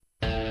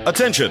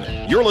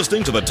Attention, you're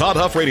listening to the Todd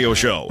Huff Radio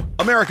Show,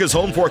 America's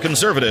home for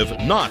conservative,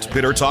 not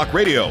bitter talk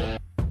radio.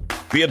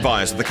 Be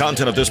advised that the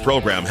content of this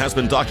program has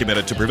been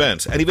documented to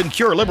prevent and even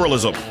cure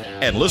liberalism,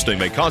 and listening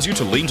may cause you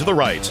to lean to the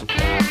right.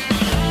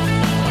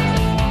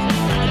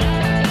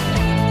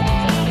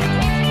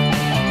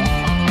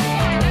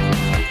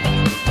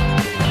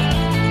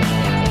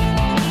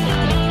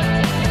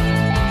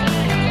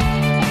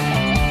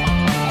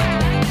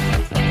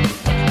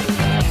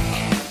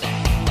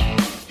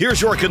 Here's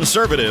your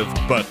conservative,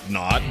 but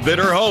not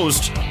bitter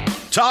host,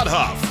 Todd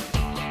Huff.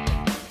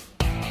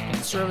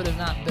 Conservative,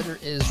 not bitter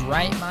is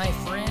right, my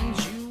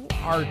friends. You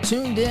are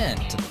tuned in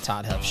to the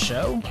Todd Huff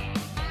Show.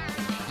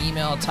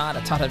 Email Todd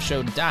at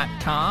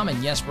ToddHuffShow.com.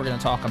 And yes, we're going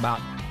to talk about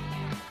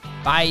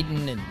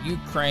Biden and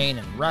Ukraine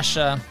and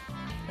Russia.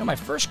 You know, my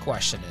first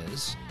question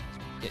is,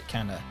 get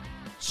kind of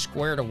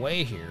squared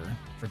away here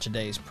for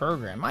today's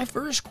program. My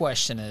first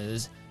question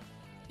is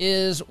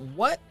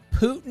what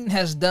Putin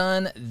has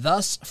done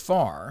thus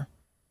far,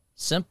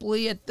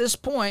 simply at this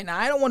point,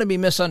 I don't want to be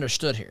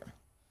misunderstood here.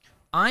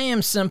 I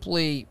am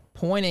simply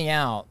pointing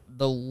out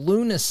the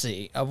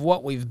lunacy of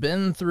what we've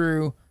been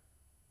through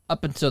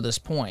up until this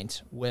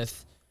point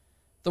with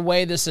the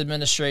way this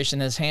administration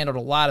has handled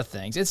a lot of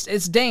things.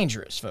 It's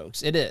dangerous,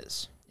 folks. It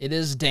is. It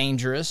is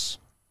dangerous,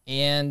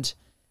 and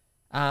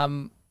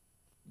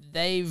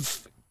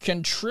they've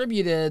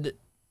contributed.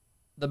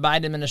 The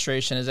Biden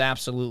administration has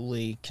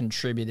absolutely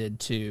contributed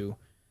to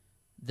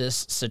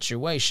this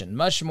situation,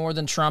 much more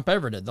than Trump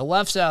ever did. The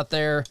left's out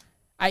there.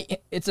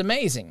 It's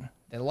amazing.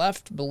 The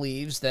left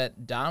believes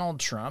that Donald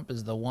Trump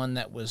is the one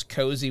that was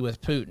cozy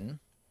with Putin.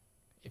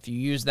 If you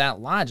use that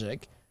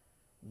logic,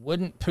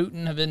 wouldn't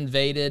Putin have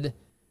invaded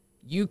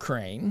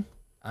Ukraine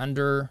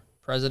under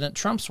President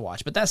Trump's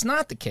watch? But that's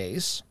not the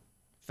case.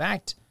 In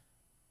fact,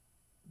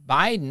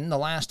 Biden, the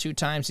last two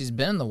times he's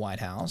been in the White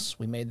House,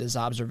 we made this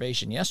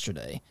observation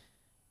yesterday,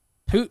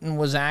 Putin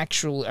was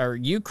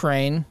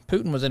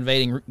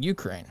invading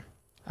Ukraine,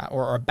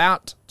 or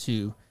about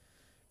to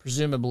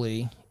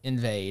presumably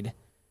invade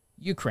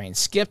Ukraine.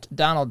 Skipped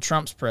Donald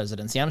Trump's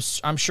presidency.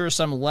 I'm sure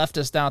some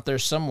leftist out there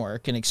somewhere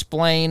can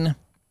explain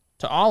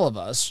to all of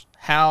us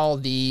how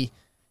it's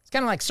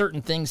kind of like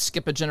certain things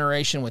skip a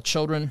generation with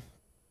children.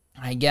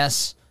 I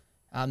guess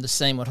the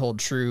same would hold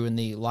true in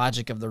the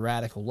logic of the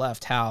radical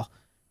left, how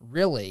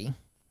really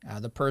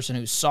the person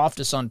who's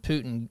softest on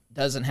Putin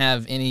doesn't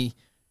have any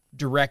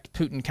direct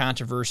Putin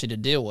controversy to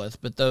deal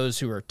with, but those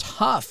who are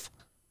tough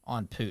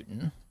on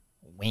Putin,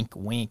 wink,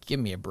 wink, give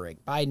me a break.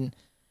 Biden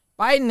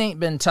ain't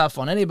been tough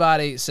on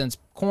anybody since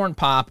Corn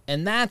Pop,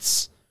 and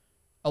that's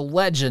a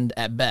legend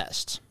at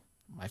best.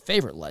 My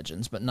favorite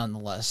legends, but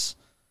nonetheless,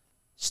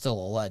 still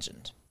a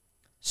legend.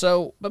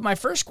 So, but my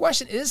first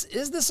question is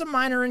this a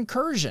minor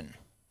incursion?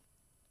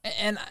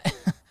 And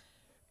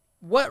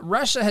what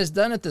Russia has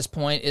done at this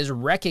point is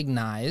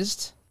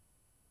recognized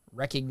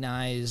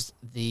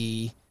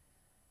the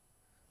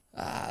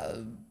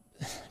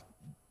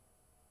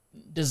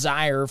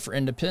desire for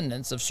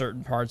independence of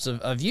certain parts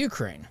of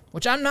Ukraine,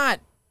 which I'm not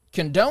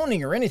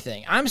condoning or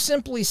anything. I'm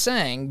simply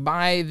saying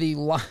by the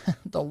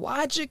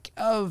logic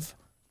of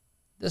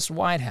this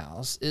White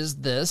House, is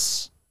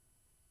this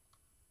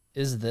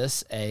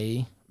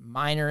a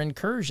minor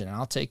incursion? And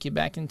I'll take you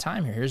back in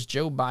time here. Here's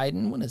Joe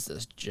Biden. When is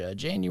this?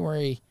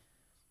 January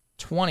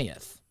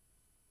 20th,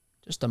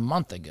 just a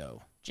month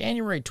ago.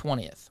 January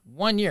 20th,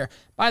 1 year.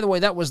 By the way,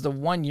 that was the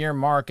 1 year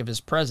mark of his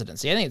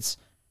presidency. I think it's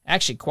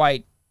actually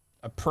quite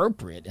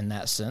appropriate in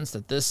that sense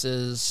that this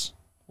is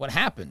what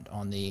happened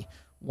on the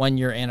 1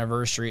 year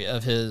anniversary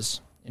of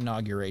his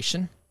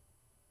inauguration.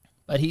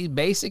 But he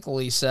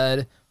basically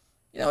said,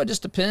 it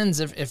just depends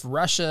if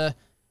Russia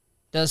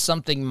does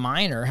something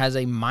minor, has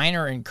a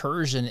minor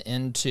incursion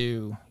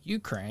into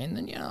Ukraine,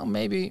 then,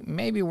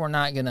 maybe we're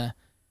not going to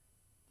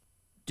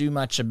do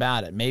much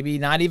about it. Maybe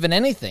not even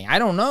anything. I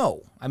don't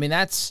know. I mean,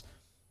 that's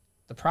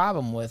the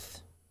problem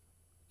with,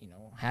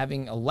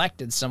 having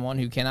elected someone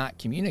who cannot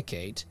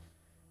communicate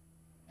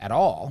at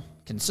all,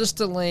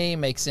 consistently,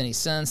 makes any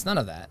sense, none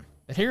of that.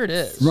 But here it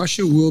is.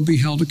 Russia will be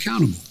held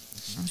accountable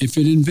if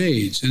it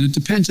invades, and it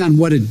depends on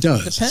what it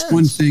does. It's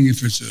one thing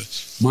if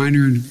it's a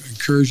minor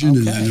incursion,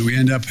 and then we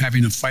end up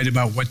having a fight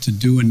about what to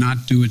do and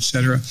not do,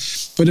 etc.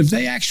 But if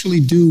they actually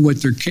do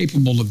what they're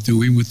capable of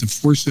doing with the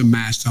force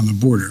amassed on the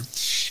border,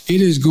 it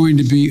is going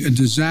to be a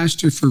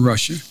disaster for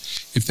Russia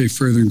if they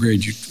further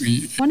invade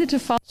Ukraine.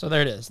 So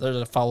there it is. There's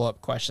a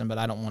follow-up question, but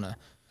I don't want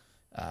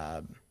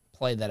to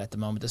play that at the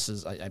moment.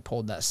 I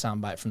pulled that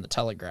soundbite from the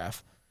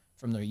Telegraph,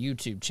 from their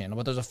YouTube channel,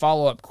 but there's a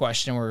follow-up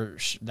question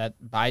that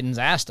Biden's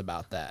asked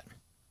about that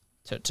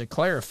to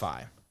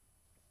clarify.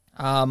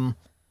 But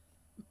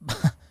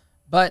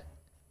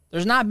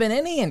there's not been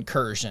any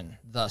incursion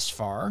thus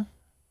far,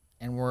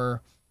 and we're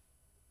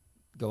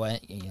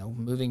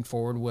moving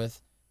forward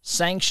with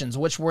sanctions,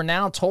 which we're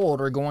now told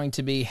are going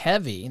to be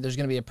heavy. There's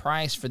going to be a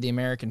price for the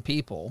American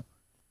people,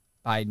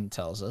 Biden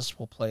tells us.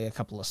 We'll play a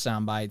couple of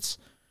sound bites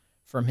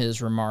from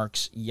his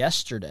remarks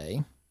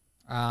yesterday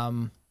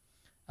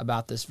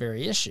about this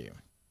very issue.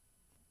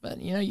 But,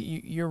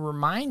 you're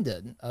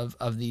reminded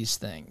of these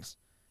things,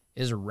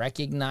 is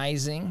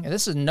recognizing, and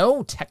this is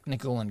no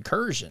technical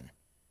incursion,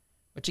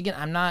 which, again,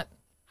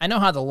 I know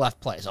how the left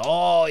plays.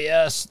 Oh,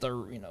 yes,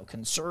 the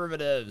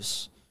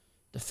conservatives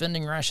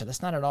defending Russia.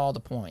 That's not at all the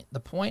point. The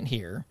point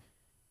here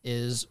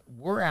is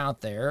we're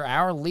out there,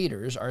 our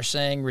leaders are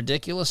saying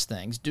ridiculous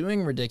things,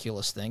 doing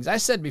ridiculous things. I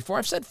said before,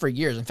 I've said for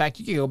years, in fact,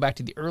 you can go back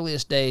to the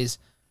earliest days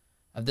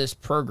of this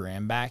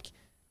program back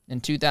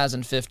in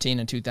 2015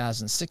 and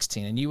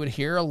 2016, and you would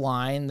hear a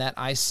line that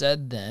I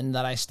said then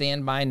that I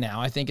stand by now.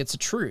 I think it's a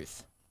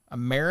truth.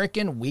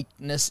 American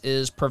weakness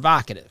is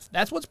provocative.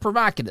 That's what's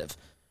provocative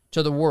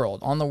to the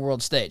world, on the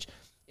world stage.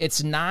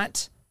 It's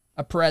not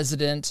a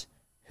president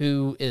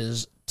who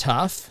is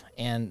tough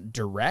and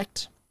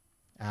direct.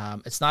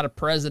 It's not a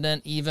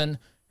president even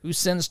who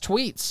sends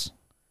tweets,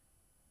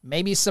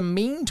 maybe some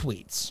mean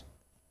tweets.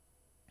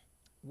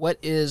 What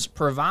is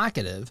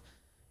provocative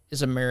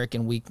is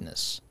American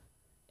weakness.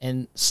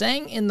 And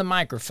saying in the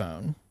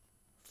microphone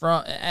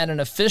at an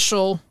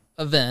official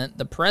event,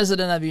 the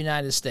President of the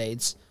United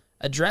States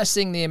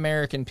addressing the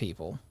American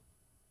people,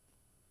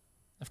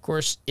 of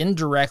course,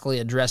 indirectly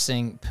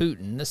addressing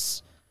Putin,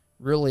 this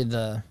really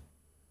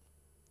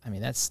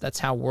that's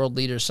how world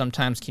leaders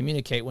sometimes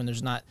communicate when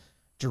there's not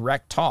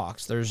direct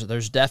talks.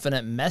 There's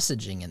definite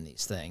messaging in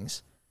these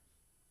things.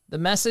 The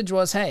message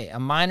was, hey, a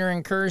minor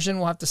incursion,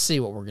 we'll have to see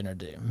what we're going to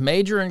do.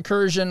 Major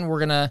incursion, we're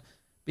going to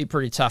be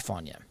pretty tough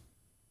on you.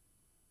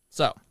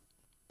 So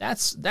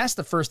that's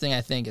the first thing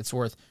I think it's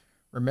worth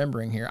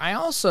remembering here. I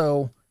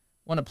also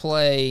want to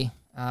play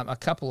a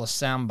couple of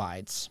sound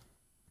bites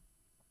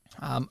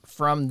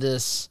from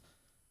his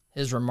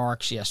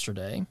remarks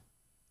yesterday.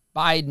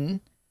 Biden,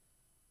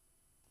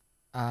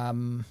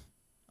 I'm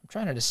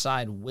trying to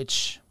decide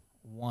which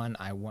one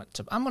I want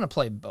to. I'm going to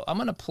play both. I'm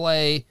going to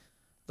play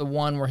the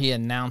one where he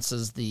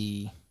announces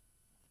the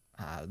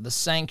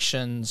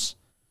sanctions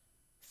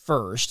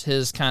first,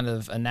 his kind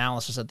of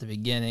analysis at the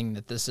beginning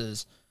that this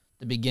is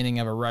the beginning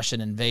of a Russian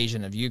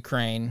invasion of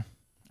Ukraine.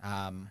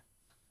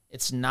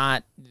 It's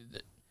not,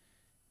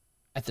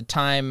 at the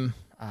time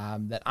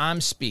that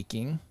I'm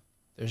speaking,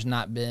 there's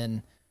not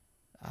been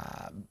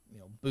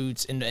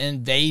boots in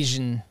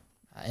invasion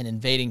and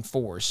invading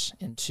force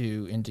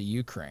into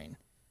Ukraine.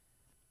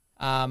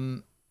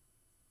 But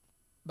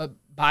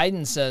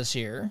Biden says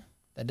here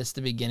that it's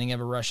the beginning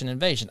of a Russian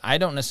invasion. I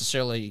don't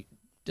necessarily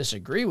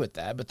disagree with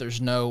that, but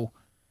there's no,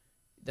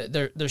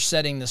 they're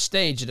setting the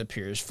stage, it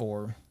appears,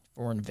 for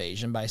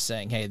invasion by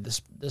saying, hey,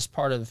 this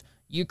part of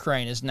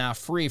Ukraine is now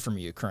free from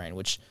Ukraine,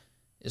 which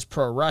is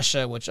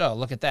pro-Russia, which, oh,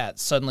 look at that,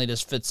 suddenly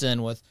just fits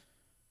in with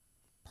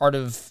part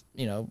of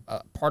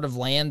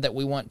land that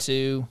we want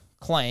to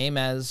claim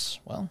as,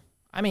 well,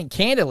 I mean,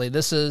 candidly,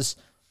 this is,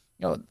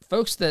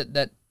 folks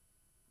that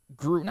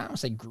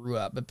grew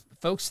up, but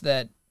folks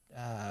that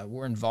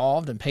were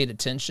involved and paid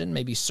attention,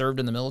 maybe served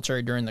in the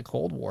military during the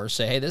Cold War,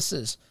 say, hey, this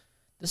is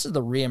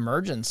the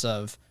reemergence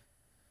of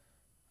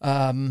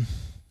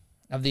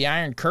the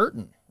Iron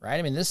Curtain, right?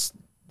 I mean, this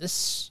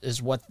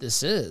is what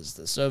this is.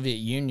 The Soviet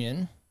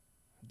Union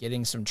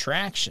getting some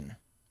traction.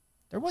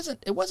 It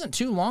wasn't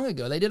too long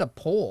ago they did a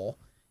poll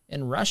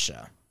in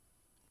Russia,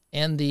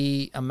 and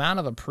the amount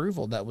of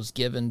approval that was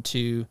given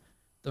to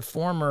the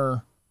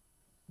former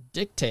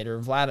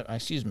dictator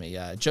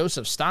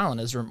Joseph Stalin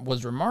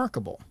was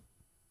remarkable.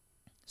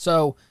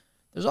 So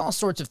there's all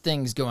sorts of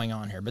things going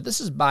on here, but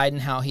this is Biden,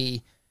 how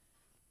he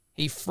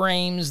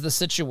frames the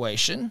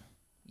situation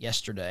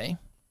yesterday,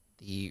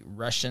 the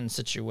Russian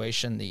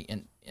situation, the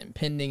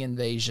impending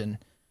invasion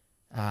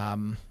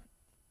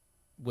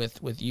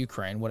with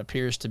Ukraine, what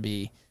appears to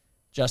be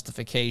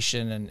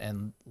justification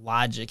and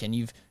logic.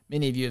 And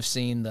many of you have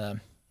seen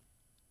the,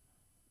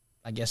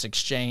 I guess,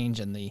 exchange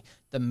and the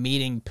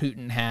meeting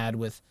Putin had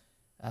with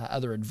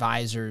other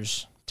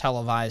advisors,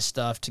 televised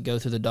stuff to go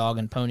through the dog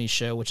and pony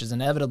show, which is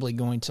inevitably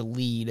going to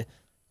lead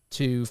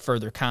to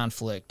further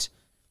conflict,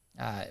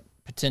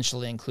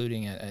 potentially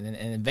including an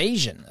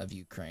invasion of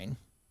Ukraine.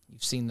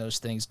 You've seen those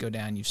things go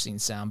down. You've seen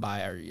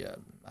soundbite or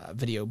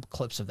video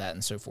clips of that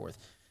and so forth.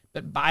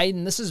 But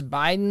this is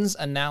Biden's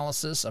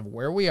analysis of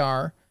where we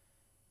are,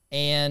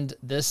 and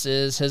this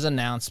is his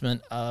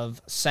announcement of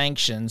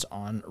sanctions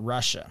on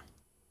Russia.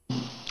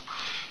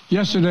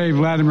 Yesterday,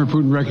 Vladimir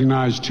Putin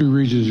recognized two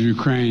regions of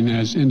Ukraine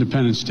as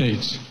independent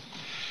states.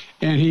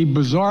 And he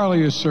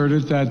bizarrely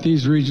asserted that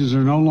these regions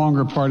are no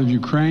longer part of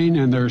Ukraine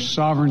and their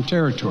sovereign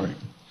territory.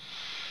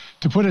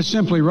 To put it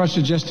simply,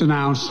 Russia just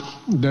announced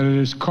that it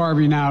is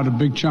carving out a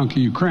big chunk of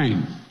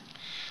Ukraine.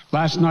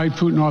 Last night,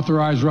 Putin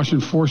authorized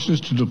Russian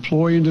forces to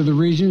deploy into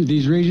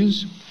these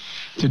regions.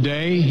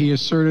 Today, he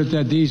asserted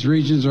that these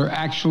regions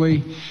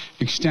actually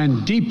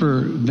extend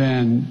deeper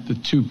than the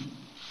two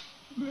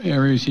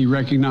areas he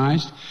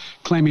recognized,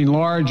 claiming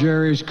large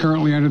areas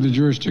currently under the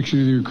jurisdiction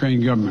of the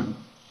Ukrainian government.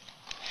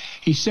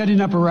 He's setting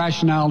up a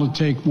rationale to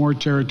take more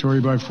territory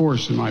by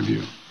force, in my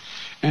view.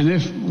 And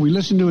if we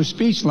listened to his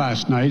speech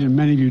last night, and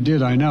many of you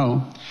did, I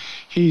know,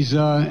 he's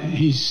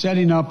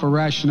setting up a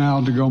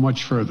rationale to go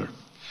much further.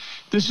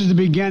 This is the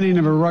beginning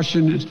of a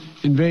Russian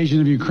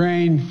invasion of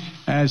Ukraine,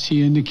 as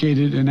he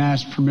indicated and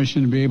asked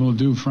permission to be able to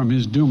do from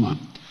his Duma.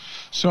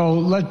 So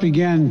let's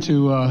begin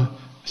to,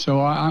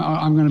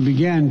 I'm going to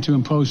begin to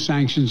impose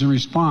sanctions in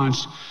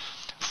response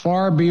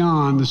far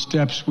beyond the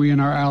steps we and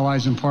our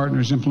allies and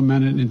partners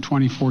implemented in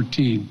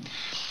 2014.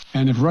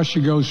 And if Russia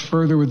goes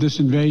further with this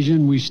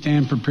invasion, we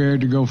stand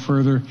prepared to go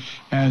further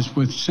as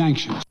with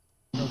sanctions.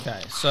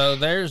 Okay, so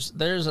there's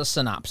a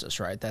synopsis,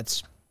 right?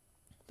 Those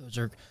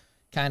are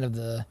kind of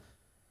the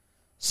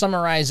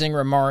summarizing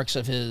remarks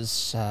of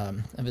his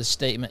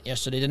statement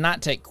yesterday. Did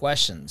not take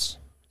questions,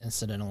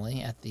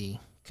 incidentally, at the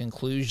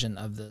conclusion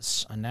of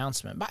this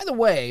announcement. By the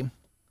way,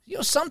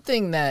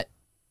 something that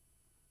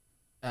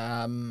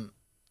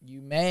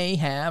you may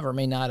have or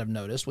may not have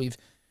noticed, we've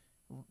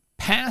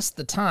passed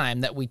the time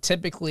that we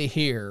typically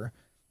hear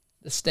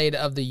the State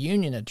of the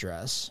Union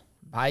address.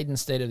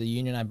 Biden's State of the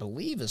Union, I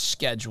believe, is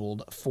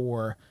scheduled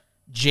for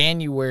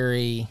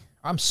March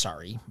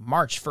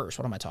 1st.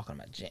 What am I talking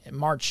about?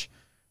 March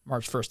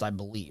 1st, I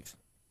believe.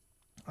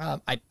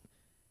 I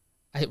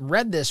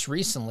read this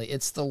recently.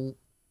 It's the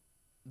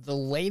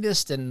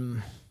latest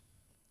in,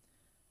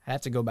 I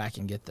have to go back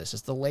and get this.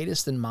 It's the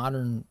latest in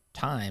modern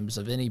times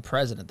of any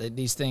president.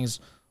 These things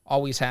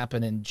always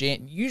happen in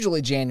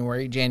usually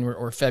January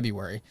or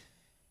February.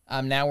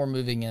 Now we're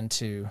moving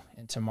into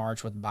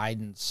March with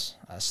Biden's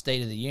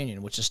State of the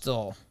Union, which is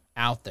still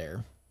out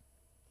there.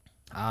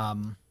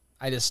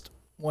 I just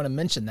want to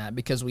mention that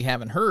because we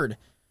haven't heard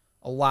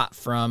a lot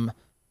from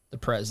the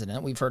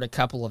president. We've heard a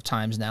couple of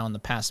times now in the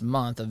past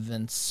month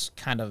events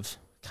kind of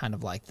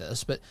like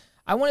this. But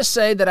I want to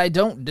say that I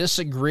don't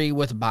disagree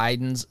with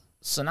Biden's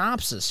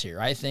synopsis here.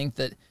 I think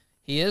that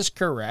he is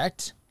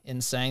correct in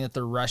saying that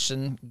the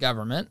Russian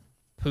government,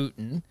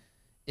 Putin,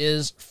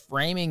 is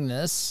framing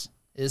this,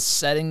 is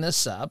setting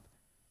this up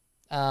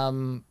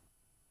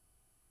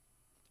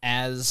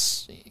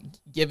as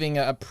giving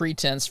a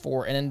pretense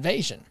for an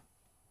invasion.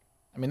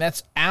 I mean,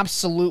 that's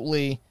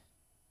absolutely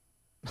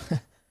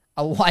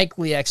a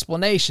likely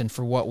explanation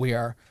for what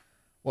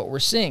we're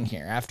seeing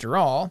here. After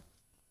all,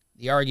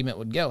 the argument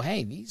would go,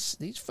 hey, these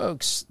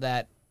folks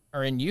that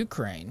are in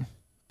Ukraine,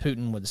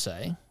 Putin would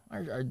say,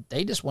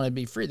 they just want to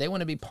be free. They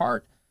want to be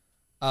part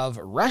of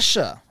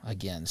Russia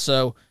again.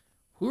 So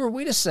who are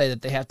we to say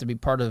that they have to be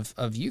part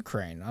of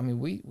Ukraine? I mean,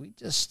 we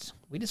just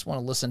want to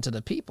listen to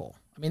the people.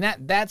 I mean,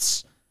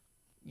 that's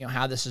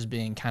how this is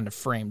being kind of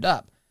framed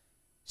up.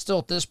 Still,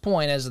 at this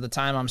point, as of the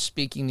time I'm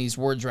speaking these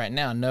words right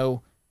now,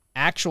 no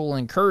actual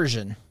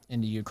incursion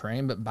into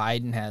Ukraine, but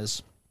Biden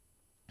has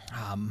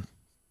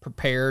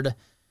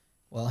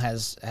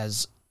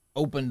has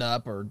opened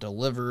up or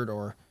delivered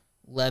or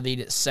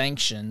levied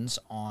sanctions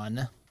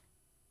on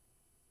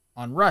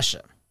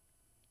Russia.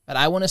 But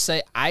I want to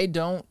say I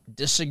don't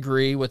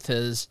disagree with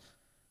his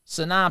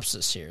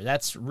synopsis here.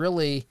 That's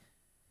really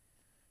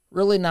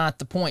not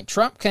the point.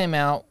 Trump came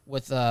out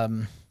with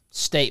a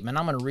statement.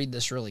 I'm going to read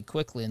this really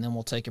quickly, and then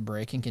we'll take a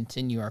break and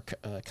continue our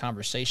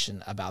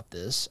conversation about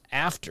this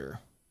after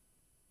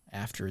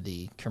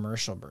the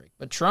commercial break.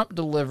 But Trump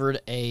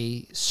delivered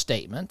a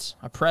statement,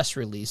 a press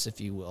release, if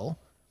you will,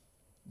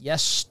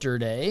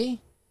 yesterday.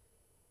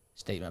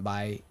 Statement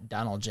by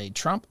Donald J.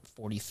 Trump,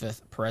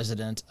 45th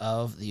President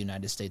of the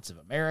United States of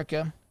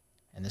America.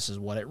 And this is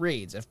what it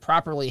reads. If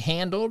properly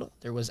handled,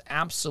 there was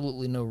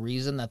absolutely no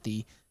reason that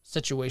the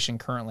situation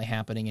currently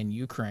happening in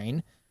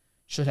Ukraine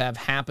should have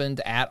happened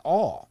at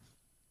all.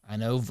 I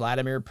know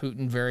Vladimir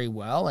Putin very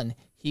well, and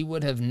he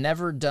would have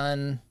never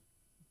done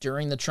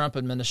during the Trump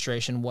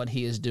administration what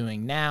he is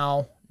doing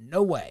now.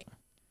 No way.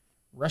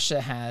 Russia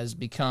has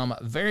become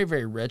very,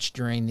 very rich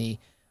during the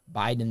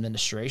Biden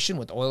administration,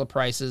 with oil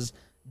prices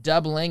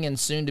doubling and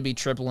soon to be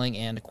tripling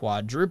and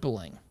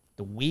quadrupling.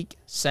 The weak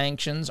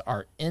sanctions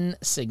are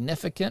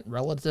insignificant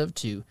relative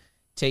to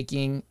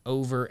taking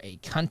over a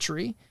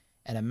country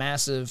and a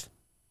massive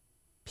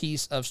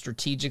piece of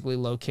strategically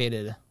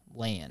located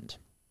land.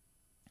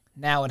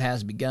 Now it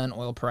has begun.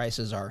 Oil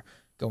prices are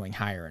going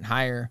higher and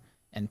higher,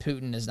 and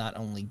Putin is not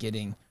only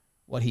getting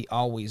what he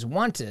always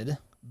wanted,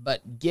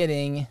 but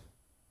getting,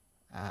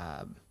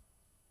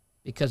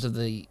 because of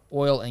the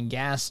oil and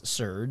gas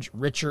surge,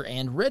 richer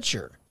and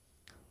richer.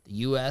 The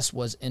U.S.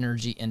 was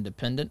energy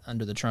independent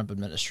under the Trump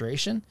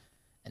administration,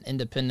 an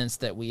independence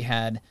that we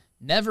had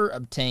never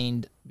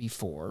obtained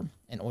before,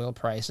 and oil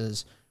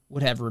prices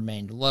would have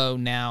remained low.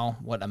 Now,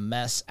 what a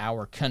mess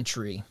our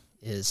country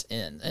is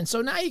in. And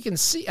so now you can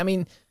see, I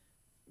mean,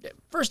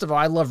 first of all,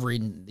 I love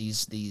reading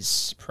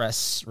these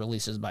press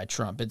releases by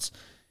Trump.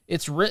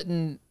 It's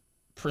written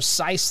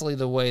precisely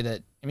the way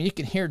that, I mean, you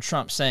can hear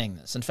Trump saying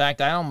this. In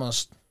fact, I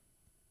almost,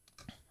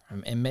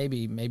 and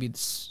maybe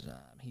it's,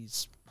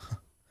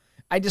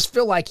 I just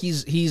feel like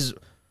he's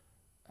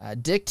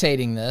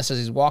dictating this as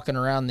he's walking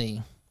around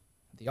the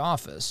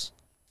office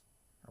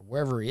or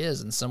wherever he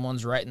is, and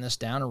someone's writing this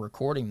down or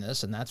recording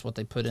this, and that's what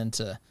they put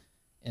into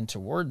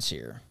words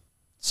here.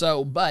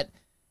 So, but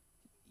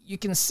you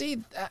can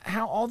see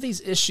how all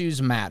these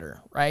issues matter,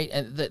 right?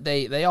 And that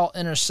they all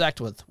intersect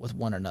with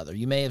one another.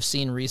 You may have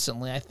seen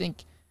recently, I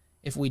think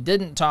if we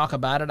didn't talk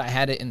about it, I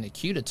had it in the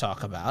queue to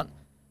talk about,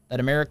 that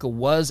America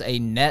was a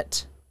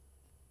net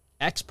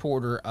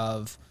exporter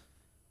of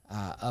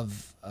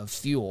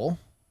fuel,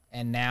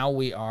 and now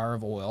we are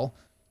of oil.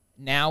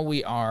 Now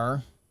we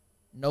are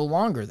no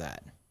longer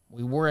that.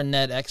 We were a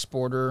net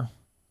exporter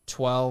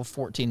 12,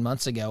 14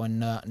 months ago, and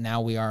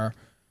now we are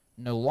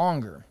no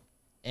longer.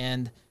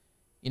 And,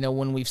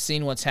 when we've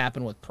seen what's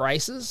happened with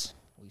prices,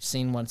 we've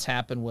seen what's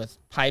happened with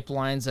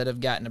pipelines that have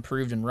gotten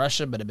approved in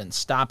Russia but have been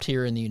stopped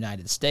here in the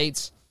United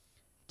States,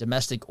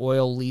 domestic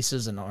oil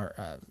leases in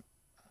our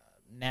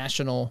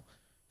national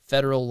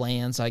federal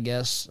lands, I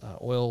guess,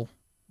 oil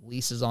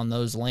leases on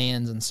those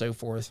lands and so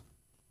forth.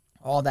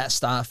 All that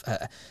stuff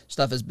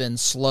has been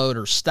slowed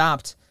or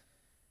stopped.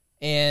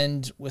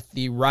 And with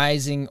the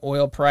rising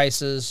oil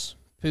prices,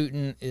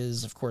 Putin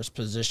is, of course,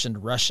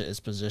 Russia is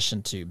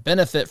positioned to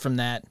benefit from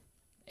that.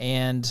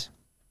 And,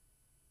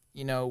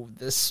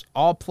 this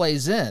all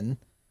plays into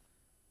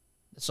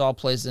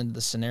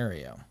the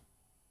scenario.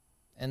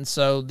 And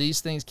so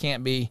these things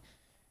can't be,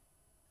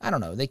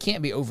 they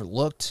can't be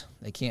overlooked.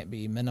 They can't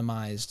be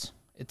minimized.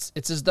 It's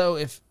as though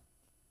if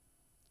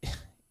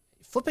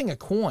flipping a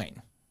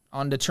coin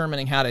on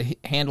determining how to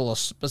handle a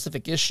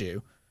specific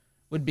issue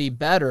would be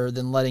better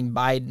than letting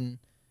Biden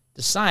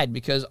decide,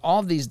 because all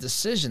of these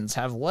decisions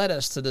have led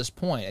us to this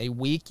point, a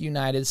weak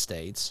United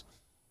States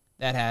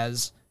that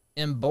has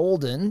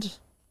emboldened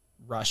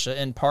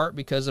Russia, in part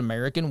because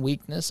American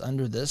weakness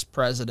under this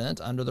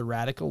president, under the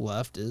radical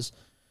left, is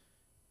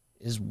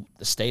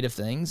the state of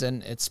things,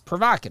 and it's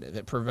provocative.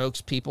 It provokes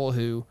people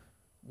who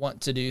want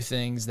to do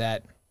things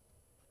that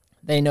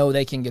they know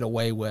they can get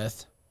away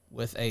with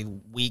a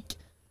weak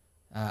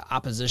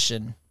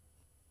opposition,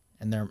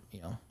 and they're,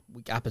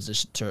 weak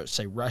opposition to,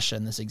 say, Russia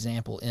in this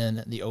example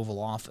in the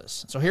Oval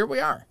Office. So here we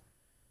are.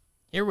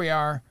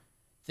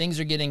 Things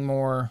are getting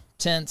more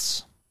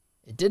tense.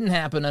 It didn't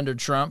happen under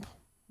Trump.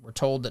 We're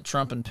told that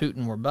Trump and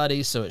Putin were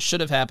buddies, so it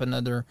should have happened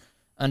under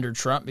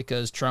Trump,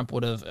 because Trump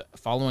would have,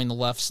 following the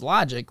left's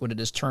logic, would have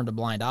just turned a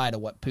blind eye to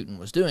what Putin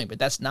was doing. But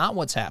that's not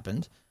what's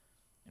happened.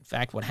 In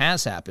fact, what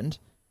has happened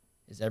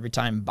is every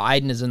time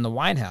Biden is in the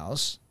White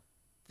House,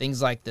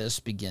 things like this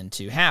begin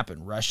to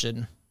happen.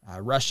 Russia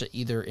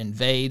either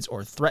invades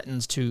or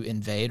threatens to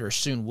invade or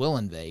soon will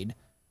invade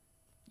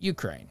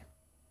Ukraine.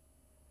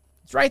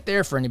 It's right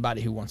there for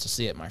anybody who wants to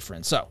see it, my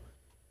friend. So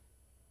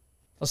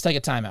let's take a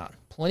time out.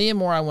 Plenty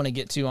more I want to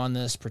get to on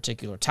this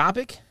particular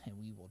topic, and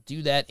we will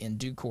do that in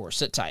due course.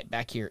 Sit tight.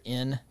 Back here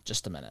in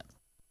just a minute.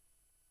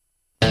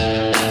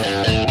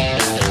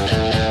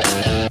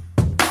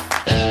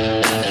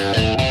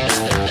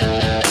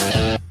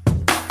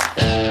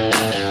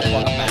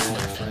 Welcome back,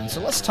 my friend.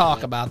 So let's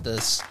talk about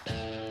this, a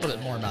little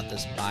bit more about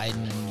this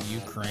Biden,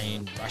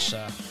 Ukraine,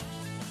 Russia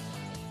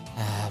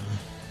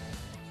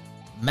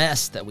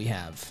mess that we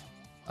have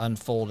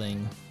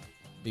unfolding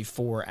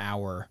before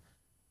our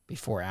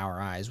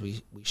eyes.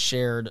 We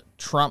shared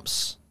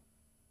Trump's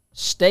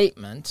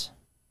statement.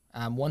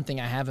 One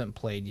thing I haven't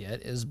played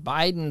yet is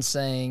Biden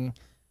saying,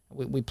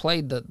 we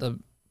played the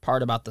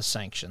part about the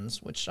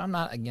sanctions, which I'm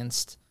not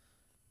against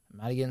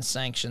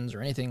sanctions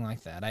or anything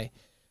like that.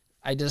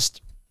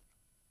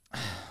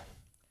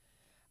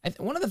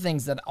 One of the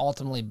things that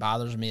ultimately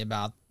bothers me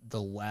about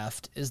the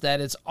left is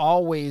that it's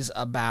always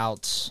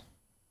about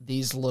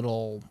these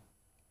little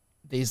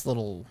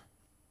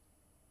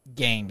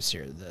games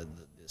here, the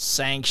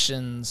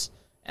sanctions.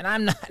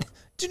 And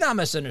do not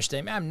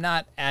misunderstand me. I'm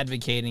not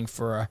advocating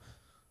for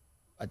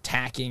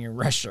attacking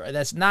Russia.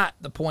 That's not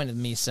the point of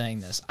me saying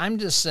this. I'm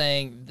just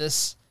saying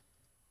this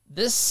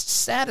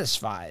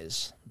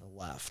satisfies the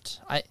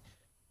left.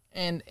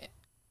 And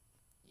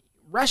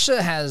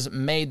Russia has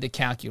made the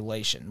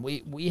calculation.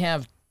 We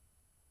have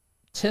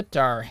tipped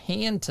our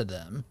hand to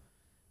them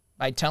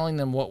by telling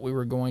them what we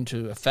were going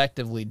to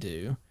effectively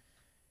do.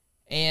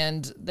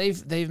 And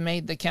they've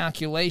made the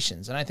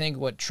calculations. And I think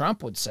what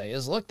Trump would say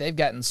is, look, they've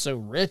gotten so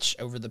rich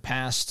over the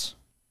past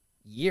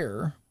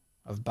year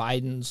of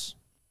Biden's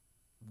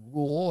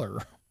rule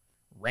or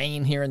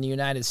reign here in the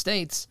United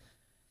States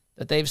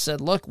that they've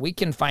said, look, we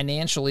can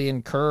financially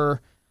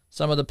incur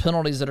some of the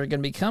penalties that are going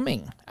to be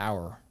coming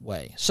our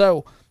way.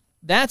 So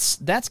that's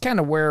kind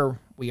of where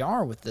we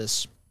are with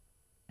this,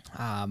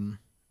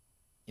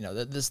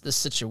 this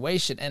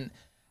situation. And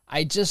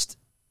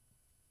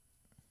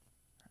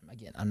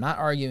again, I'm not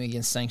arguing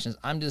against sanctions.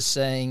 I'm just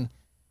saying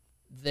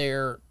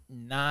they're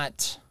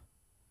not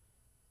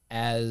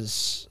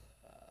as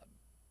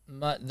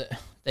much.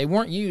 They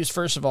weren't used,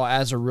 first of all,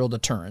 as a real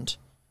deterrent.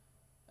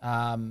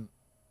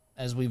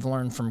 As we've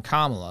learned from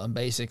Kamala,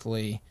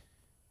 basically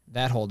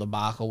that whole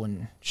debacle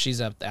when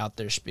she's out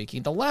there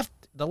speaking. The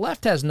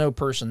left has no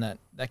person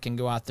that can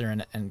go out there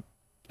and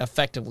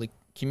effectively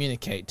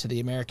communicate to the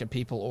American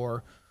people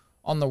or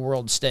on the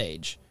world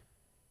stage.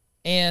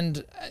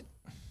 And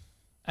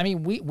I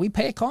mean, we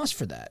pay a cost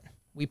for that.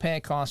 The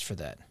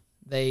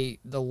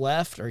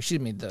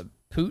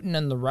Putin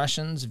and the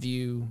Russians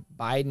view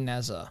Biden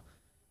as a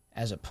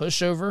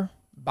pushover.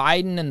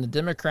 Biden and the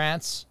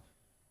Democrats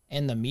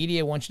and the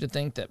media wants you to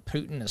think that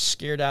Putin is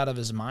scared out of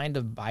his mind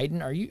of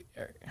Biden.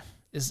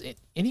 Is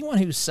anyone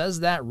who says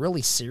that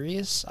really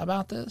serious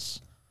about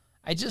this?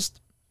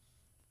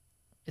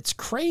 It's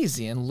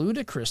crazy and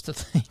ludicrous to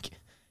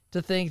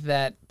think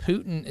that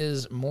Putin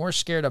is more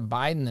scared of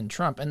Biden than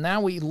Trump. And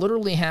now we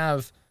literally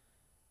have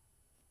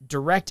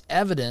direct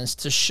evidence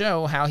to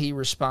show how he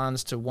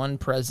responds to one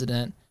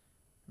president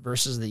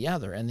versus the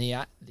other. And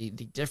the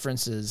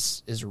difference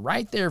is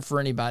right there for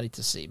anybody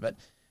to see. But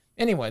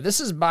anyway, this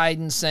is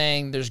Biden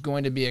saying there's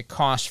going to be a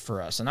cost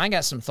for us. And I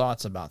got some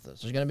thoughts about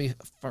this. There's going to be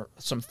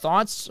some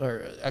thoughts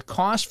or a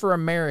cost for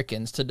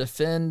Americans to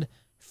defend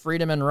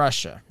freedom in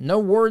Russia. No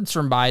words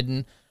from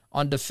Biden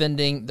on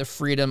defending the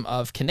freedom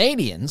of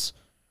Canadians,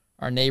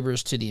 our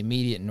neighbors to the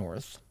immediate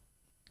north.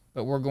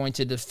 But we're going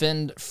to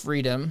defend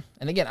freedom.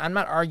 And again, I'm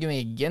not arguing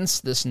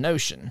against this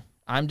notion.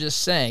 I'm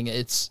just saying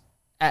it's,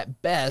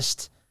 at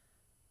best,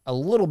 a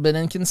little bit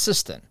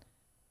inconsistent.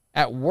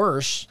 At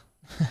worst,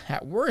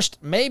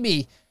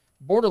 maybe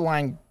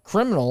borderline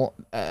criminal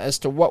as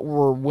to what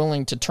we're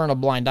willing to turn a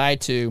blind eye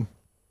to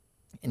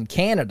in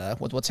Canada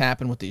with what's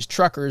happened with these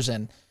truckers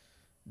and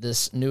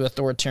this new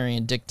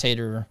authoritarian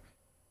dictator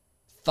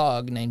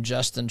thug named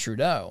Justin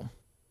Trudeau.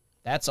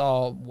 That's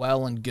all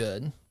well and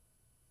good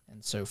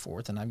and so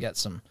forth. And I've got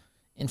some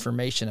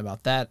information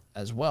about that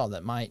as well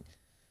that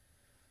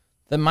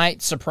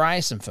might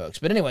surprise some folks.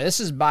 But anyway, this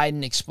is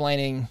Biden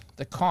explaining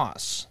the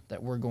costs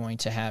that we're going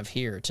to have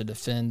here to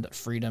defend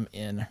freedom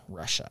in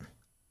Russia.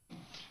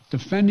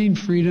 Defending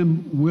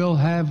freedom will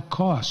have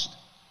cost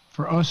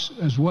for us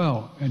as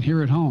well and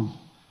here at home.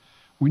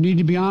 We need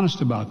to be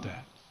honest about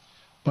that.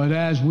 But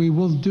as we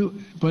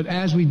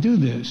do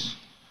this,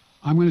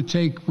 I'm going to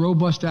take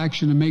robust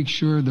action to make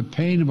sure the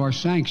pain of our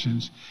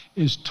sanctions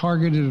is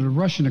targeted at the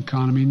Russian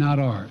economy, not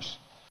ours.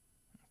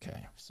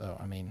 Okay, so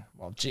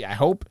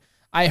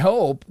I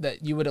hope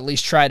that you would at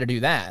least try to do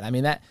that. I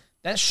mean, that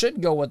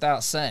should go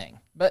without saying.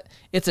 But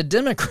it's a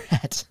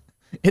Democrat.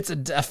 It's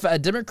a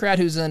Democrat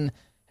who's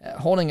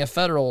holding a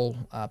federal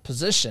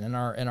position in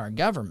our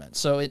government.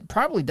 So it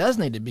probably does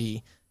need to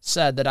be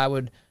said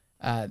that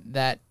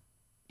that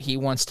he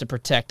wants to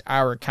protect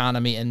our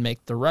economy and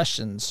make the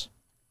Russians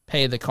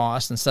pay the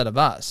cost instead of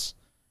us.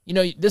 You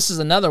know, this is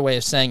another way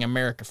of saying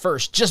America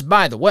first. Just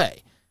by the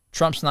way,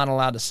 Trump's not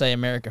allowed to say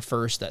America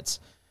first. That's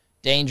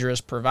dangerous,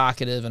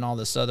 provocative, and all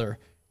this other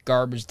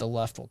garbage the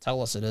left will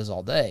tell us it is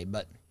all day.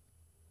 But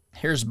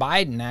here's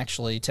Biden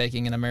actually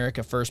taking an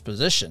America first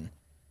position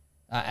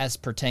as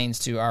pertains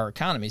to our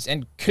economies.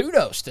 And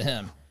kudos to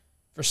him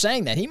for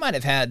saying that. He might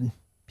have had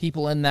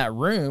people in that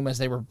room as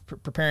they were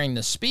preparing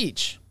the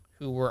speech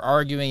who were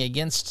arguing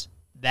against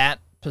that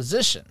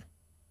position.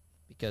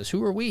 Because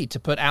who are we to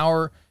put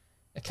our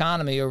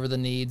economy over the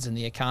needs and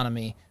the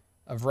economy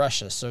of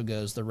Russia? So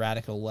goes the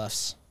radical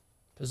left's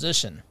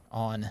position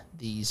on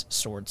these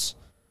sorts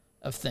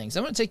of things.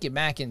 I'm going to take you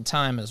back in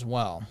time as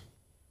well.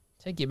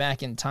 Take you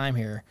back in time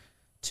here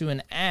to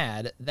an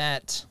ad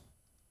that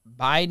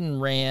Biden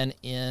ran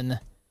in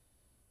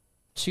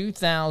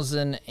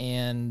 2000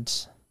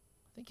 and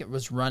I think it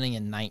was running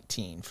in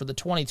 19 for the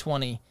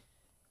 2020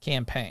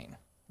 campaign.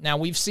 Now,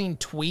 we've seen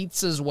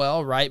tweets as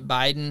well, right?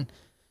 Biden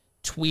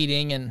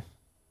tweeting, and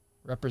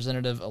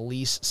Representative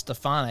Elise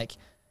Stefanik,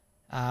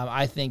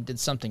 I think, did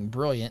something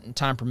brilliant. And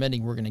time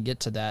permitting, we're going to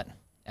get to that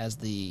as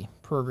the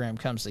program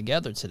comes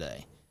together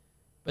today.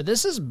 But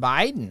this is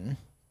Biden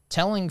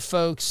telling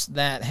folks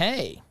that,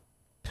 hey,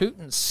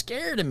 Putin's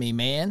scared of me,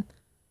 man.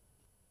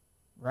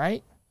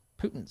 Right?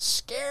 Putin's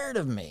scared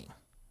of me.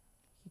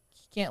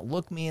 He can't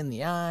look me in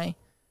the eye.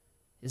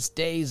 His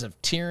days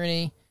of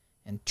tyranny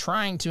and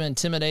trying to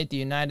intimidate the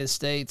United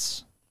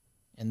States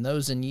and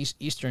those in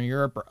Eastern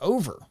Europe are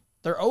over.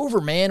 They're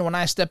over, man, when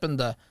I step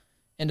into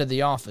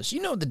the office.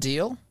 You know the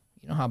deal.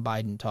 You know how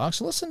Biden talks.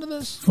 Listen to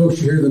this.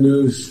 Folks, you hear the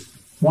news.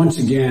 Once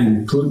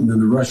again, Putin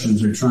and the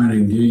Russians are trying to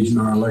engage in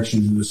our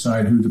elections and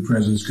decide who the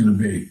president's going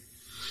to be.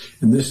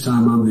 And this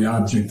time I'm the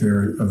object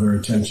of their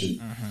attention.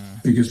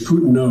 Because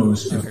Putin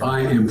knows if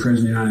I am president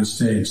of the United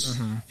States,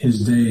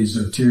 his days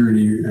of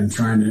tyranny and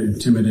trying to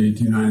intimidate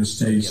the United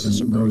States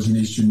and those in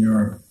Eastern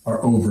Europe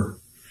are over.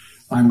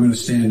 I'm going to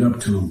stand up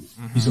to him.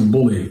 He's a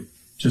bully,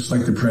 just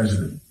like the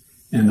president.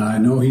 And I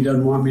know he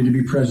doesn't want me to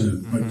be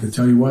president, but to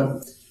tell you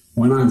what,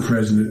 when I'm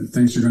president,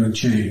 things are going to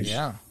change.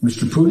 Yeah.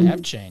 Mr. Putin, they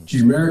have changed.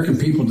 The American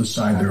people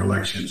decide their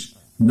elections,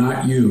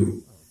 not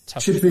you.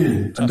 Chip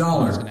in $1,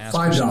 $5,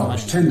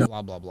 $10.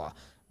 Blah, blah, blah.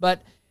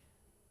 But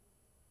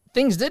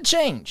things did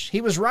change.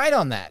 He was right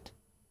on that.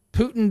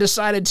 Putin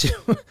decided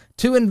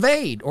to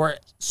invade, or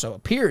so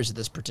appears at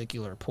this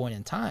particular point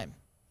in time.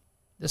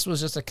 This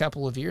was just a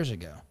couple of years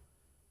ago.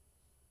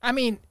 I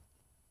mean,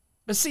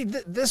 but see,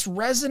 this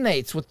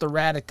resonates with the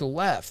radical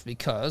left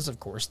because, of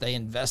course, they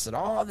invested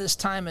all this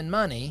time and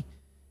money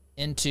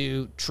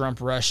into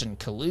Trump-Russian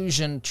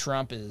collusion.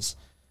 Trump is,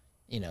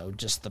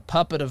 just the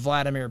puppet of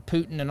Vladimir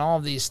Putin and all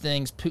of these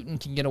things. Putin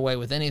can get away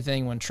with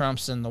anything when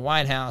Trump's in the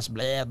White House,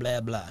 blah, blah,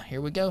 blah.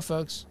 Here we go,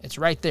 folks. It's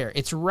right there.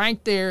 It's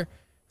right there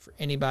for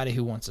anybody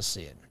who wants to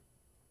see it.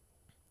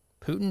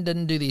 Putin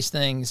didn't do these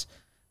things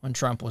when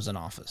Trump was in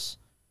office.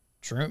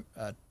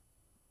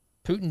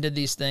 Putin did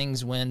these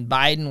things when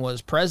Biden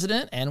was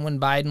president and when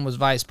Biden was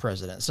vice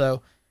president.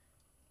 So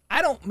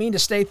I don't mean to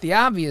state the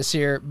obvious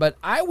here, but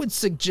I would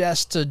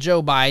suggest to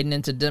Joe Biden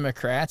and to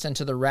Democrats and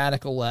to the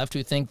radical left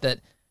who think that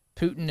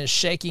Putin is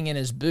shaking in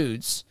his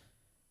boots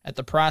at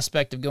the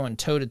prospect of going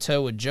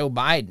toe-to-toe with Joe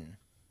Biden,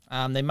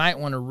 they might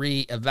want to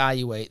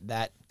reevaluate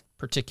that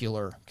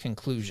particular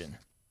conclusion.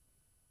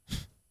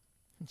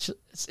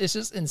 It's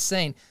just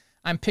insane.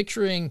 I'm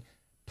picturing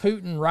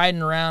Putin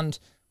riding around,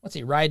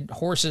 ride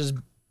horses,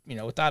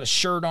 without a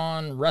shirt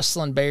on,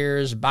 wrestling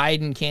bears.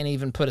 Biden can't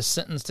even put a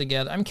sentence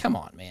together. I mean, come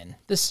on, man.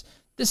 This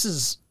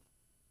is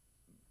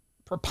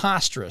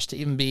preposterous to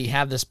even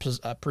have this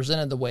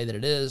presented the way that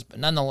it is, but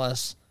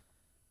nonetheless,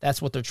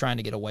 that's what they're trying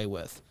to get away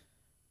with.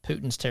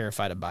 Putin's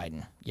terrified of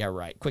Biden. Yeah,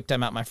 right. Quick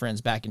time out, my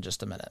friends. Back in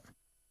just a minute.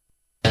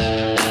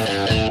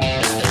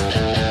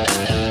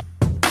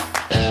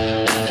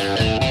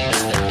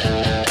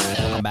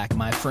 Welcome back,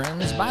 my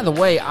friends. By the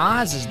way,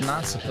 Oz is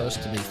not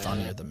supposed to be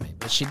funnier than me,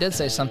 but she did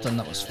say something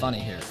that was funny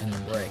here in the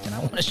break, and I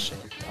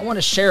want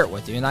to share it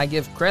with you, and I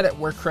give credit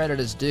where credit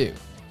is due.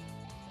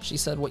 She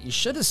said, what you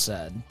should have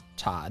said,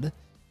 Todd.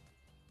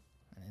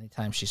 And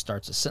anytime she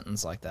starts a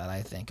sentence like that,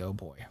 I think, oh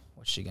boy,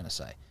 what's she going to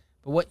say?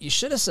 But what you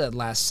should have said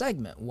last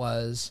segment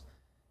was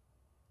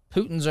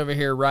Putin's over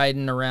here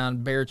riding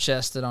around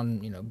bare-chested on,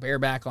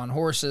 bareback on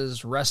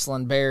horses,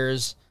 wrestling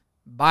bears.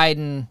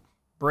 Biden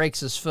breaks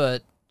his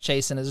foot,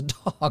 chasing his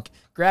dog,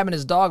 grabbing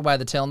his dog by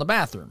the tail in the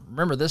bathroom.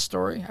 Remember this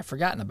story? I've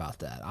forgotten about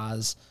that.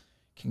 Oz,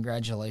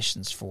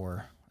 congratulations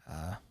for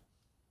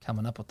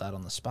coming up with that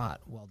on the spot.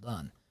 Well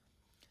done.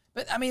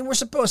 But, we're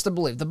supposed to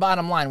believe, the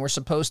bottom line, we're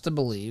supposed to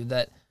believe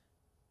that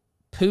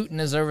Putin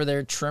is over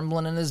there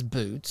trembling in his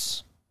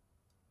boots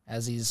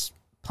as he's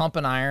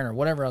pumping iron or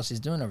whatever else he's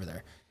doing over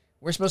there.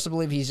 We're supposed to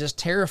believe he's just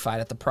terrified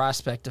at the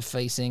prospect of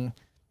facing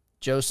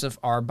Joseph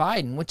R.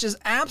 Biden, which is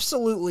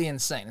absolutely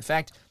insane. In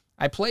fact,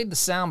 I played the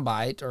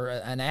soundbite or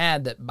an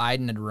ad that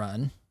Biden had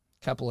run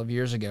a couple of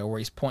years ago where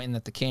he's pointing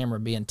at the camera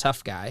being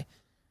tough guy.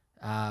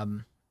 By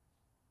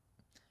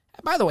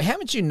the way,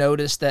 haven't you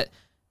noticed that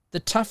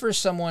the tougher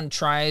someone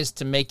tries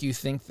to make you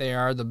think they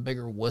are, the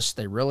bigger wuss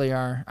they really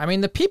are?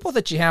 The people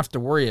that you have to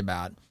worry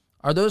about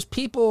are those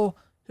people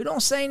who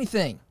don't say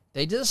anything.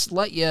 They just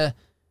let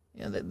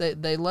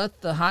they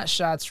let the hot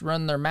shots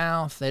run their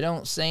mouth. They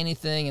don't say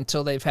anything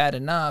until they've had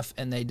enough,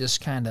 and they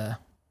just kind of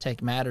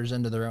take matters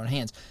into their own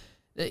hands.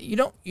 You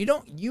don't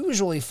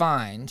usually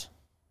find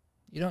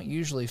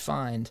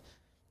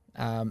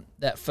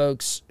that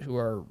folks who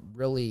are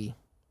really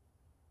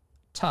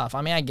tough.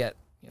 I get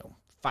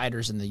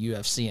fighters in the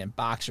UFC and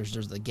boxers.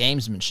 There's the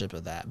gamesmanship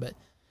of that, but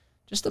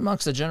just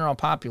amongst the general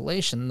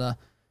population, the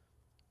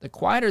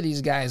quieter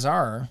these guys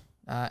are,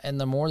 and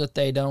the more that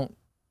they don't,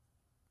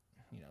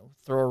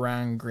 throw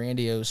around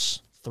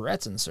grandiose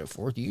threats and so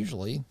forth,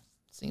 usually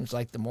seems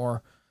like the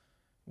more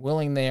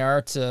willing they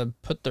are to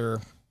put their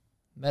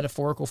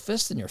metaphorical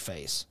fist in your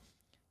face.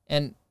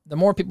 And the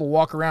more people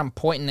walk around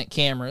pointing at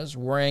cameras,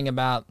 worrying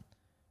about,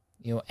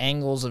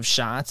 angles of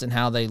shots and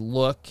how they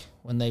look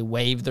when they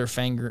wave their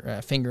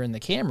finger in the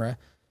camera,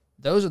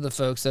 those are the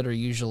folks that are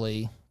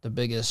usually the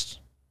biggest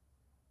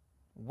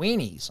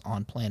weenies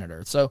on planet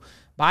Earth. So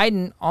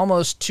Biden,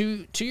 almost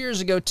two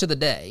years ago to the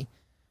day,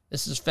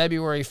 this is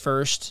February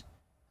 1st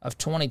of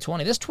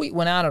 2020. This tweet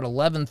went out at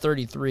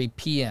 11:33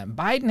 p.m.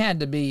 Biden had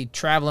to be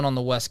traveling on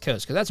the West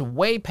Coast because that's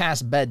way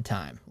past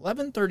bedtime.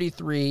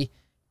 11:33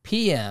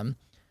 p.m.,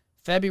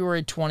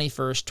 February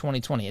 21st,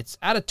 2020. It's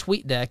out of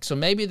TweetDeck, so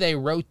maybe they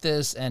wrote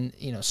this and,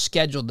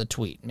 scheduled the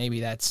tweet. Maybe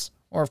that's,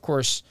 or of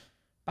course,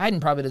 Biden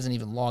probably doesn't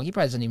even log. He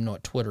probably doesn't even know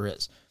what Twitter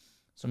is.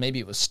 So maybe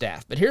it was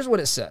staff. But here's what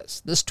it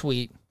says. This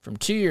tweet from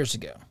 2 years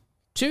ago.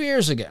 2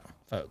 years ago,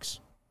 folks.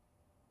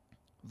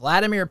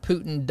 Vladimir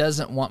Putin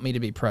doesn't want me to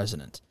be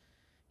president.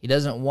 He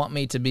doesn't want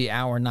me to be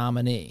our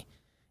nominee.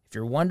 If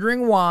you're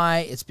wondering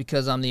why, it's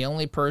because I'm the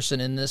only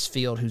person in this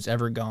field who's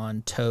ever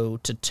gone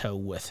toe-to-toe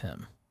with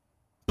him.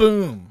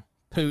 Boom,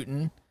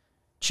 Putin.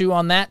 Chew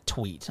on that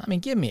tweet.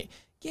 Give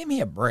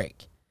me a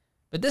break.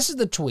 But this is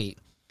the tweet.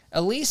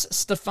 Elise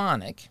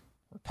Stefanik,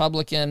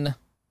 Republican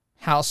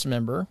House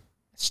member,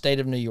 state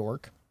of New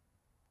York,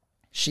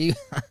 she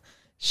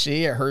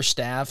her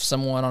staff,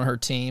 someone on her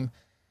team,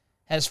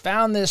 has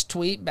found this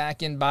tweet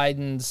back in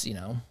Biden's,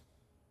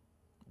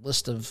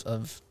 list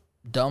of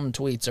dumb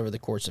tweets over the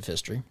course of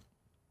history.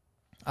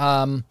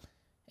 And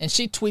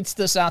she tweets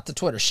this out to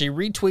Twitter. She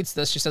retweets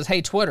this. She says,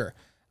 "Hey, Twitter,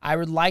 I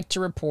would like to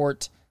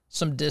report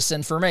some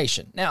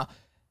disinformation." Now,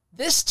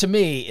 this to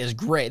me is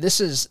great. This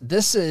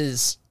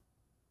is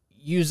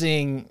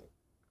using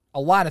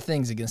a lot of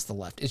things against the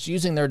left. It's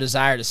using their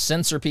desire to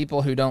censor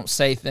people who don't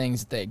say things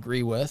that they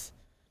agree with.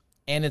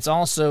 And it's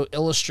also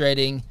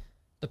illustrating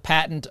the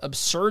patent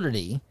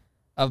absurdity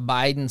of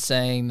Biden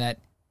saying that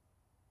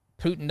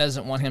Putin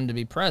doesn't want him to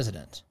be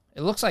president.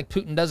 It looks like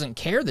Putin doesn't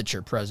care that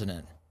you're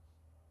president,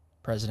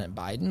 President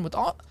Biden.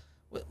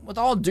 With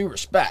all due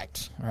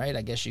respect, right?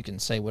 I guess you can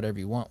say whatever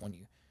you want when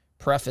you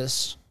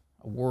preface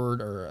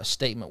word or a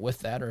statement with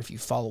that, or if you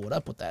follow it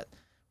up with that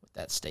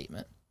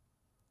statement.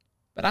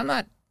 But I'm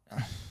not.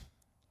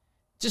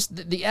 Just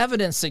the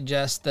evidence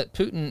suggests that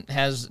Putin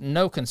has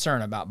no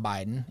concern about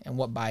Biden and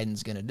what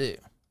Biden's going to do.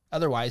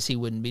 Otherwise, he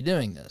wouldn't be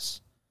doing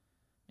this.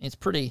 It's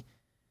pretty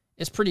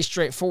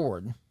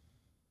straightforward.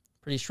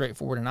 Pretty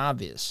straightforward and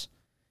obvious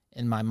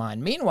in my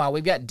mind. Meanwhile,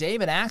 we've got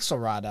David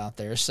Axelrod out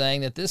there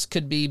saying that this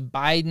could be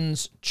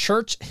Biden's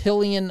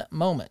Churchillian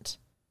moment.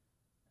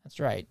 That's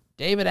right.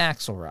 David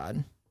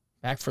Axelrod,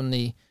 back from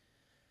the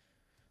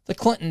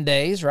Clinton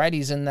days, right?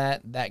 He's in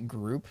that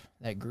group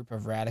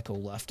of radical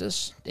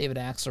leftists. David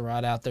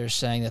Axelrod out there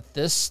saying that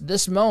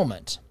this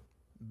moment,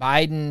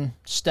 Biden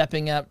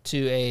stepping up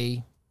to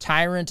a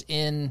tyrant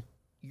in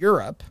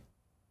Europe,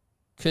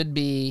 could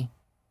be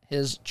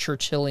his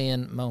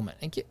Churchillian moment.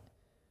 And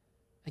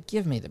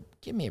give me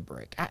a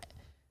break.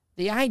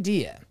 The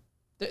idea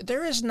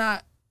there is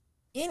not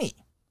any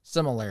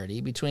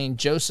similarity between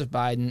Joseph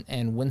Biden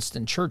and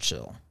Winston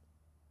Churchill.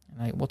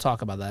 And we'll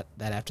talk about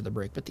that after the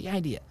break. But the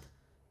idea.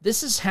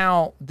 This is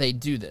how they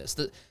do this.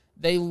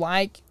 They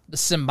like the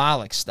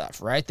symbolic stuff,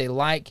 right? They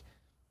like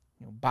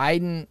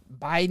Biden.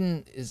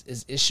 Biden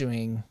is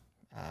issuing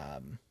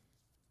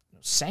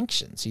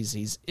sanctions.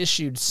 He's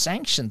issued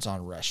sanctions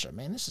on Russia.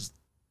 Man, this is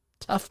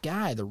a tough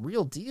guy, the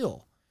real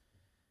deal.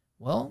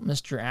 Well,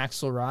 Mr.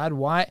 Axelrod,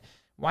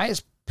 why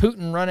is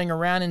Putin running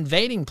around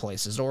invading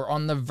places or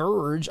on the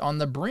verge, on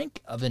the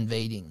brink of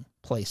invading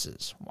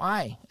places?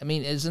 Why? I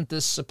mean, isn't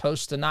this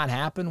supposed to not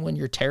happen when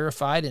you're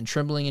terrified and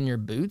trembling in your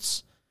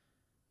boots?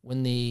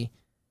 When the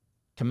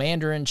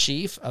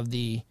commander-in-chief of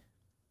the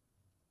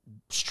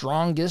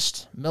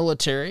strongest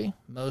military,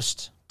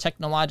 most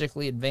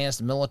technologically advanced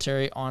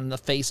military on the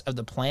face of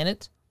the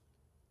planet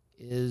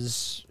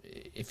is,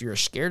 if you're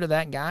scared of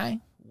that guy,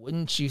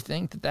 wouldn't you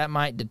think that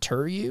might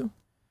deter you?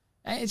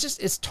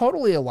 It's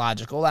totally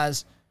illogical,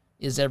 as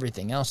is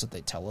everything else that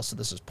they tell us, so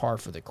this is par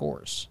for the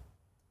course.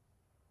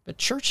 But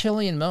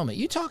Churchillian moment,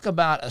 you talk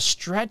about a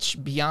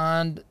stretch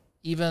beyond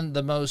even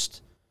the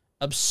most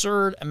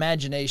absurd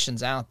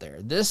imaginations out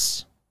there.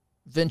 This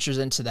ventures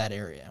into that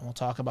area, and we'll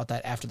talk about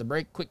that after the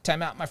break. Quick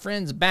timeout, my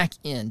friends. Back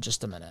in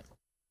just a minute.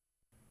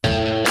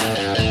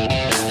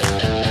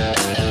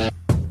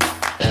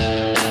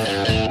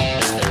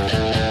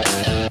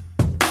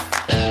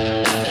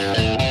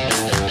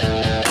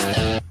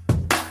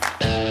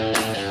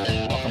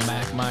 Welcome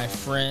back, my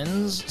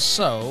friends.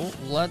 So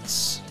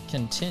let's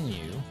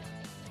continue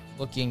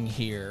looking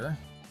here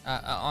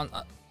on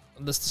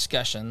this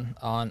discussion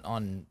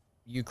on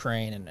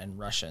Ukraine and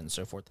Russia and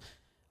so forth.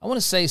 I want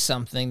to say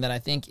something that I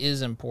think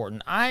is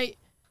important.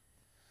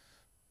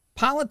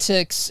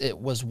 Politics, it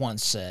was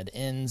once said,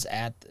 ends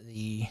at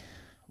the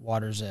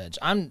water's edge.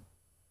 I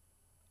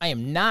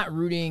am not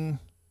rooting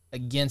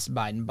against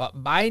Biden,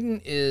 but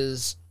Biden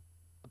is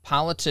a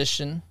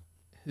politician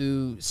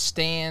who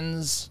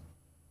stands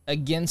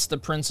against the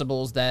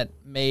principles that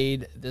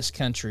made this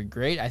country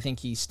great. I think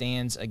he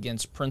stands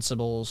against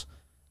principles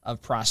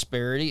of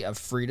prosperity, of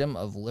freedom,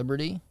 of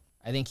liberty.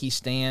 I think he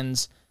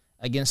stands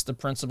against the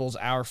principles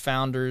our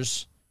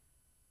founders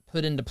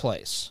put into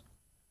place.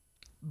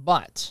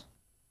 But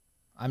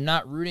I'm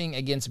not rooting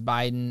against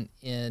Biden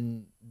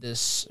in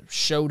this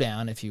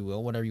showdown, if you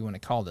will, whatever you want to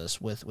call this,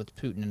 with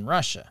Putin and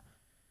Russia.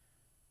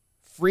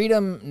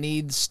 Freedom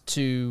needs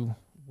to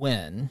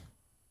win,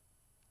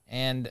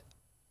 and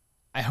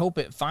I hope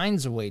it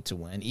finds a way to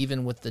win,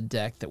 even with the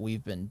deck that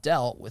we've been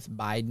dealt with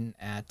Biden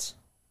at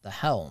the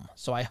helm.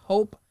 So I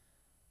hope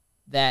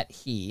that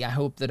I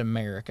hope that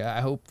America,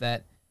 I hope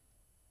that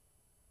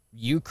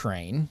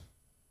Ukraine,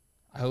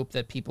 I hope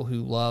that people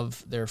who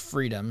love their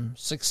freedom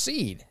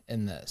succeed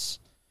in this.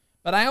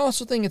 But I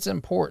also think it's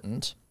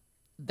important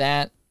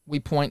that we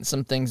point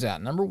some things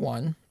out. Number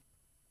one,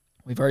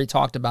 we've already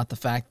talked about the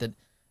fact that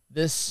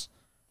this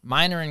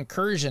minor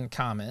incursion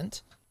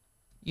comment,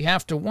 you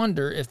have to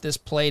wonder if this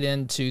played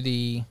into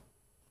the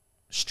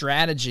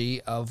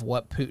strategy of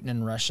what Putin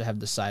and Russia have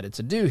decided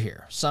to do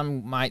here.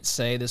 Some might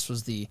say this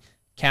was the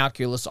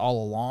calculus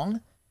all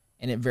along,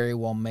 and it very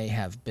well may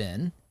have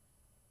been,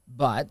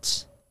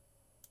 but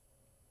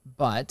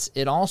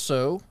it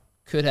also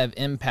could have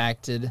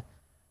impacted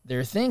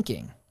their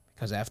thinking,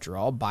 because after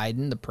all,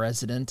 Biden, the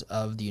president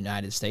of the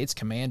United States,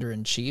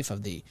 commander-in-chief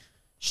of the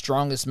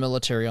strongest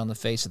military on the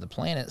face of the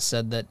planet,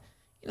 said that,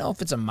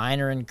 if it's a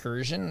minor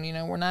incursion,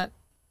 we're not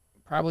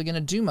probably going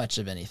to do much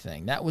of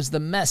anything. That was the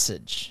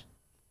message.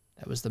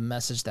 That was the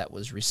message that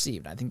was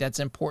received. I think that's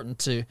important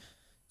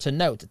to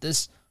note,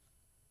 that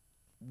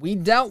we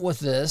dealt with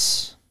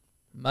this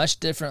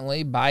much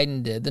differently,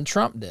 Biden did, than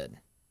Trump did,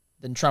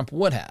 than Trump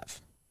would have,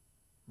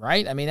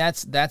 right? I mean,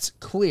 that's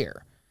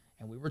clear.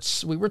 And we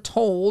were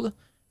told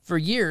for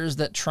years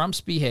that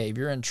Trump's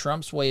behavior and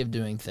Trump's way of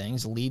doing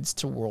things leads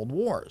to world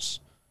wars,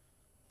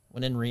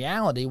 when in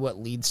reality, what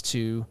leads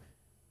to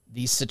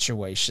these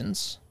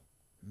situations,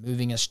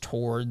 moving us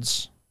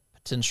towards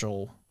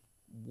potential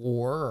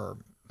war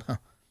or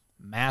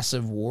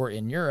massive war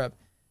in Europe,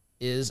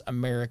 is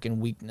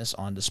American weakness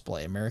on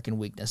display. American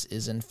weakness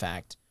is, in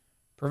fact,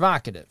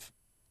 provocative.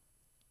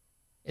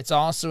 It's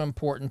also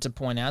important to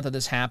point out that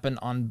this happened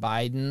on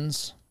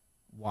Biden's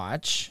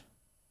watch.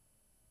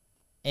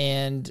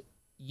 And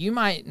you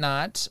might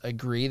not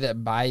agree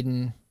that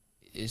Biden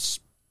is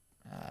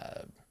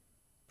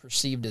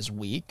perceived as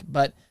weak,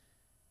 but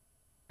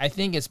I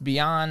think it's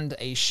beyond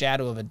a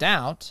shadow of a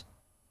doubt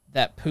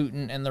that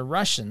Putin and the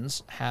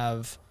Russians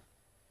have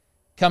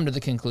come to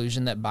the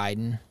conclusion that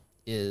Biden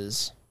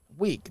is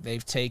weak.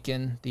 They've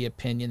taken the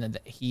opinion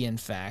that he, in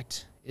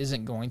fact,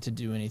 isn't going to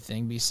do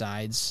anything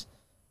besides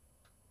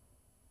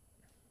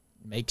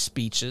make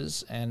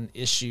speeches and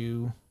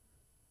issue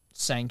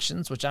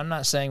sanctions, which I'm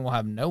not saying will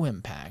have no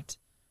impact.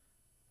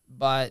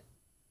 But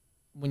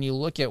when you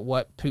look at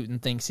what Putin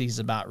thinks he's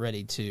about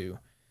ready to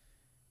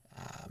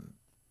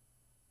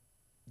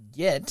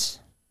get,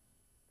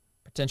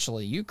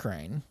 potentially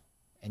Ukraine,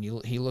 and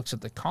he looks at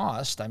the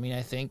cost, I mean,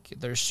 I think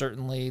there's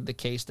certainly the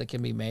case that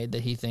can be made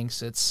that he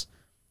thinks it's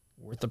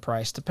worth the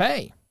price to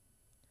pay.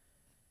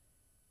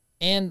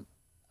 And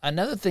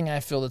another thing I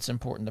feel that's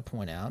important to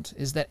point out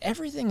is that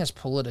everything is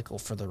political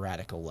for the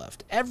radical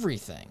left.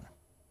 Everything.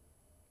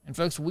 And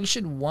folks, we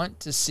should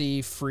want to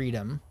see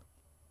freedom.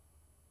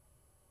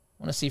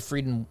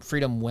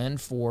 Freedom win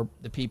for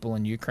the people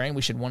in Ukraine.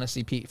 We should want to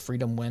see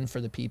freedom win for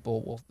the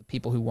people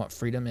who want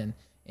freedom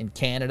in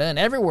Canada and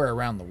everywhere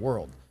around the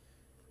world.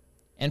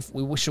 And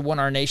we should want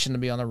our nation to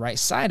be on the right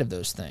side of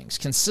those things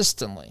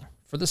consistently,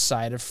 for the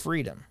side of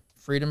freedom.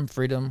 Freedom,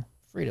 freedom,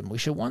 freedom. We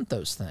should want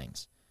those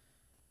things.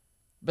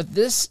 But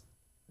this,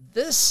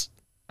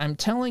 I'm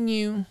telling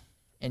you,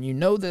 and you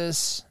know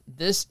this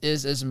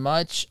is as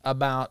much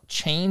about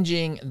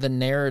changing the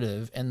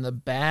narrative and the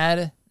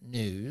bad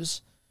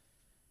news.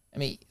 I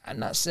mean, I'm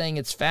not saying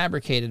it's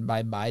fabricated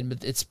by Biden,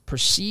 but it's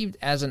perceived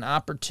as an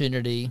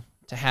opportunity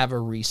to have a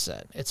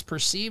reset. It's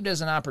perceived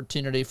as an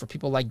opportunity for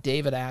people like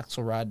David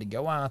Axelrod to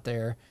go out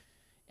there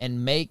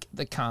and make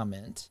the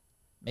comment,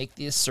 make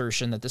the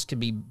assertion that this could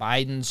be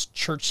Biden's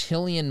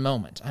Churchillian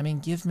moment. I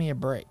mean, give me a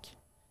break.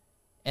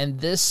 And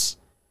this,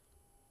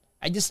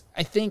 I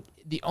think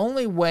the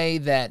only way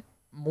that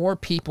more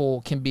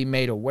people can be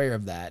made aware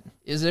of that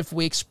is if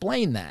we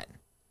explain that.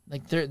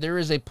 Like there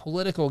is a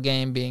political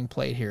game being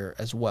played here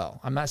as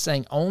well. I'm not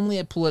saying only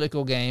a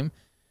political game,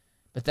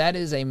 but that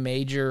is a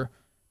major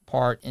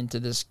part into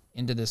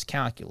this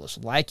calculus.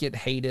 Like it,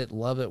 hate it,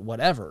 love it,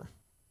 whatever.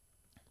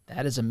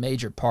 That is a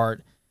major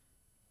part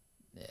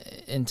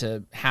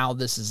into how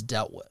this is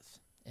dealt with.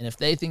 And if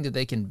they think that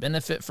they can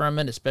benefit from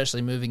it,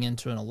 especially moving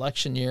into an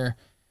election year,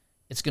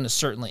 it's going to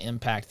certainly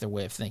impact their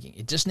way of thinking.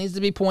 It just needs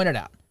to be pointed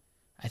out.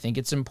 I think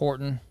it's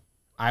important.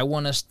 I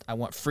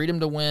want freedom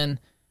to win.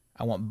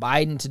 I want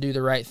Biden to do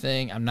the right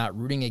thing. I'm not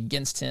rooting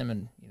against him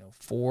and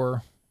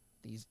for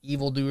these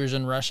evildoers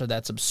in Russia.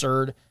 That's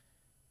absurd.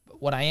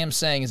 But what I am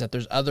saying is that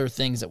there's other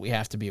things that we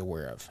have to be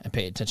aware of and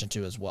pay attention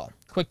to as well.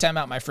 Quick time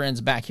out, my friends.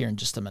 Back here in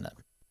just a minute.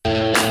 All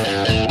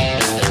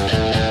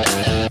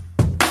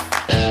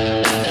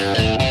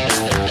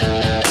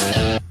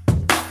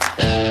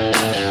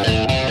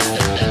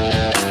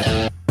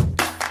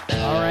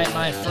right,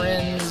 my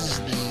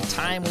friends. The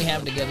time we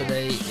have together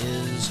today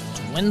is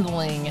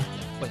dwindling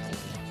quickly.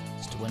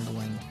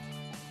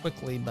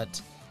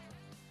 But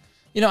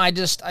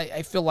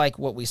I feel like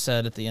what we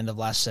said at the end of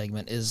last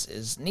segment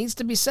is needs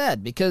to be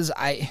said, because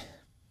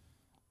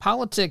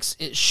politics,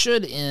 it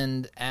should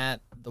end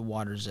at the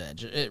water's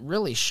edge. It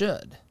really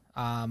should.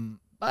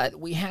 But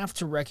we have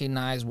to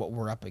recognize what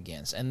we're up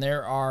against, and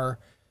the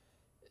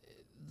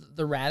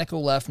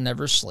radical left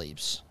never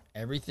sleeps.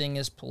 Everything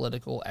is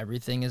political.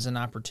 Everything is an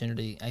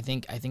opportunity. I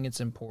think it's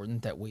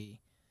important that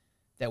we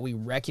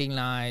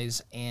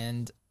recognize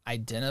and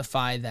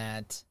identify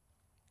that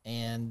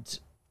and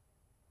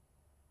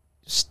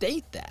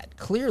state that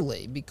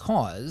clearly,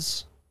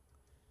 because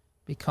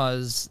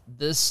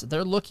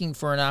they're looking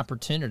for an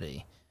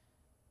opportunity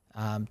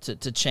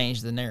to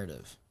change the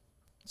narrative.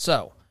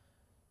 So,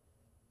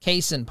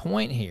 case in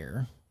point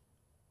here,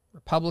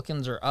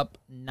 Republicans are up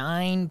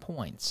 9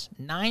 points.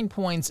 9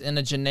 points in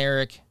a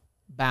generic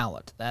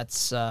ballot.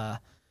 That's I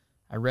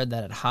read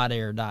that at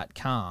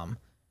hotair.com.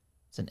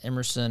 It's an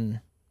Emerson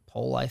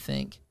poll, I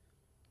think.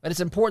 But it's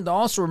important to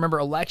also remember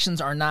elections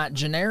are not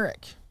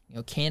generic.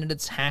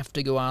 Candidates have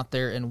to go out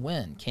there and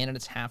win.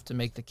 Candidates have to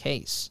make the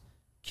case,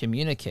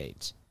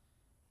 communicate.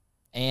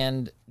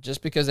 And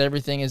just because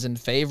everything is in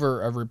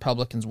favor of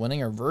Republicans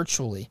winning, or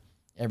virtually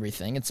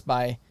everything, it's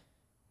by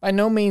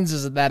no means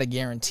is that a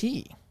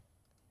guarantee.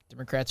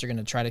 Democrats are going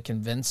to try to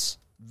convince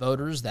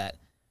voters that,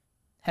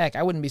 heck,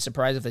 I wouldn't be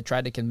surprised if they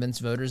tried to convince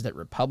voters that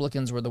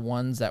Republicans were the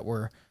ones that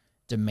were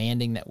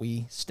demanding that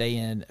we stay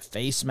in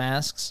face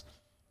masks.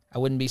 I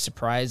wouldn't be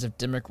surprised if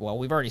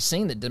we've already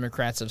seen that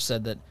Democrats have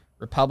said that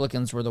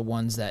Republicans were the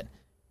ones that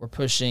were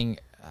pushing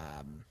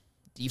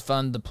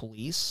defund the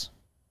police.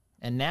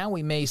 And now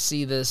we may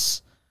see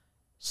this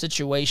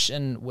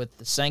situation with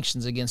the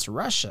sanctions against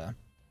Russia.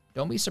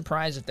 Don't be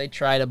surprised if they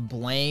try to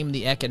blame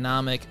the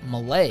economic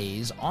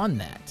malaise on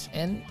that.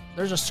 And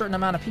there's a certain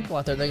amount of people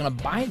out there that are going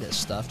to buy this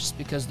stuff just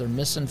because they're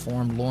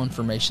misinformed, low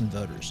information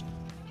voters.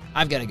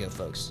 I've got to go,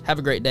 folks. Have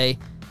a great day.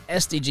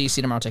 SDG. See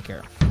you tomorrow. Take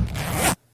care.